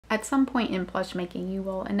At some point in plush making, you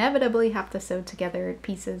will inevitably have to sew together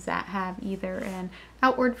pieces that have either an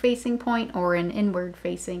outward facing point or an inward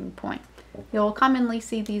facing point. You'll commonly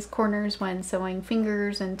see these corners when sewing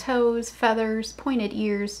fingers and toes, feathers, pointed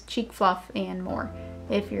ears, cheek fluff, and more.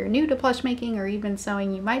 If you're new to plush making or even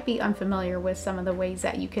sewing, you might be unfamiliar with some of the ways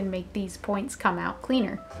that you can make these points come out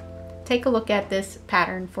cleaner. Take a look at this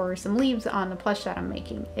pattern for some leaves on the plush that I'm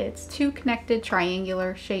making. It's two connected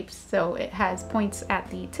triangular shapes, so it has points at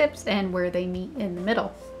the tips and where they meet in the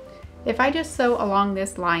middle. If I just sew along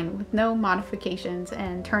this line with no modifications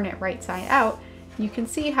and turn it right side out, you can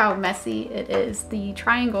see how messy it is. The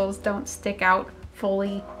triangles don't stick out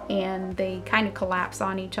fully and they kind of collapse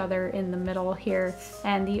on each other in the middle here,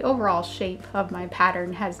 and the overall shape of my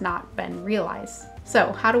pattern has not been realized.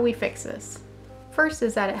 So how do we fix this? First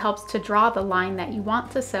is that it helps to draw the line that you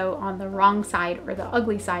want to sew on the wrong side or the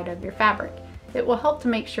ugly side of your fabric. It will help to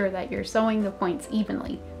make sure that you're sewing the points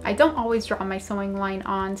evenly. I don't always draw my sewing line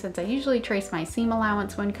on since I usually trace my seam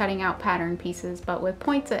allowance when cutting out pattern pieces, but with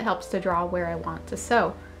points it helps to draw where I want to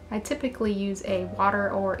sew. I typically use a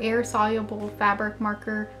water or air soluble fabric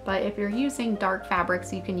marker, but if you're using dark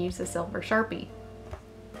fabrics you can use a silver Sharpie.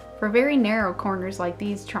 For very narrow corners like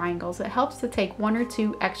these triangles, it helps to take 1 or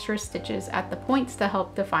 2 extra stitches at the points to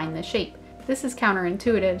help define the shape. This is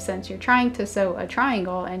counterintuitive since you're trying to sew a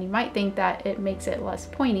triangle and you might think that it makes it less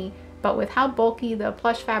pointy, but with how bulky the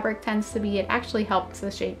plush fabric tends to be, it actually helps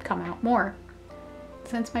the shape come out more.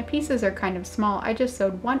 Since my pieces are kind of small, I just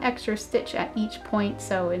sewed 1 extra stitch at each point,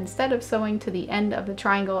 so instead of sewing to the end of the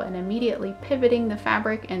triangle and immediately pivoting the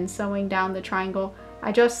fabric and sewing down the triangle,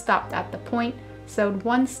 I just stopped at the point, sewed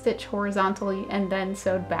 1 stitch horizontally, and then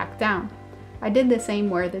sewed back down. I did the same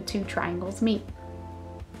where the 2 triangles meet.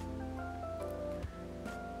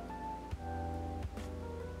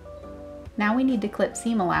 Now we need to clip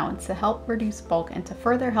seam allowance to help reduce bulk and to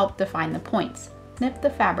further help define the points. Snip the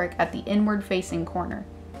fabric at the inward facing corner.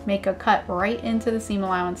 Make a cut right into the seam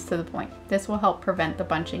allowance to the point. This will help prevent the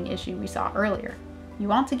bunching issue we saw earlier. You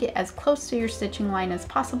want to get as close to your stitching line as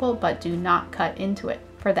possible, but do not cut into it.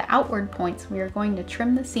 For the outward points, we are going to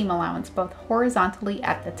trim the seam allowance both horizontally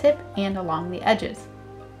at the tip and along the edges.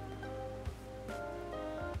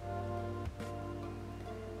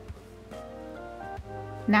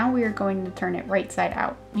 Now we are going to turn it right side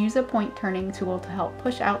out. Use a point turning tool to help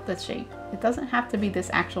push out the shape. It doesn't have to be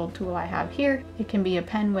this actual tool I have here. It can be a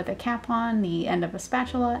pen with a cap on, the end of a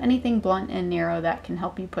spatula, anything blunt and narrow that can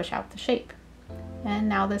help you push out the shape. And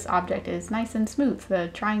now this object is nice and smooth.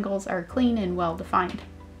 The triangles are clean and well defined.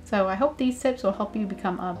 So I hope these tips will help you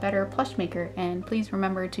become a better plush maker, and please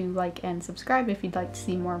remember to like and subscribe if you'd like to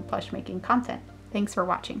see more plush making content. Thanks for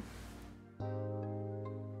watching.